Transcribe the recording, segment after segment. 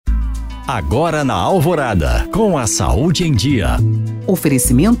Agora na Alvorada, com a Saúde em Dia.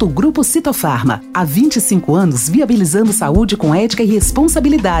 Oferecimento Grupo Citofarma. Há 25 anos viabilizando saúde com ética e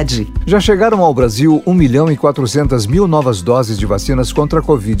responsabilidade. Já chegaram ao Brasil 1.400.000 novas doses de vacinas contra a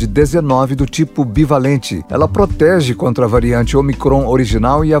Covid-19 do tipo bivalente. Ela protege contra a variante Omicron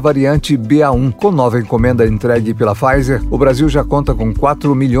original e a variante BA1. Com nova encomenda entregue pela Pfizer, o Brasil já conta com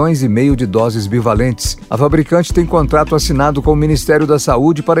 4,5 milhões de doses bivalentes. A fabricante tem contrato assinado com o Ministério da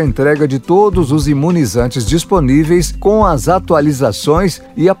Saúde para a entrega de todos os imunizantes disponíveis com as atualizações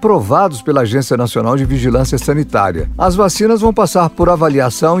e aprovados pela Agência Nacional de Vigilância Sanitária. As vacinas vão passar por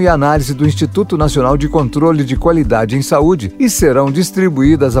avaliação e análise do Instituto Nacional de Controle de Qualidade em Saúde e serão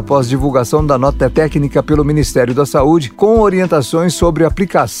distribuídas após divulgação da nota técnica pelo Ministério da Saúde com orientações sobre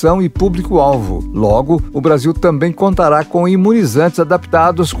aplicação e público-alvo. Logo, o Brasil também contará com imunizantes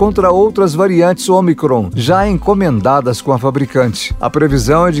adaptados contra outras variantes Omicron, já encomendadas com a fabricante. A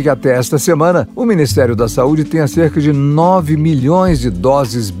previsão é de que até esta semana, o Ministério da Saúde tenha cerca de 9 milhões de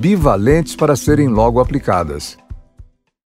doses bivalentes para serem logo aplicadas.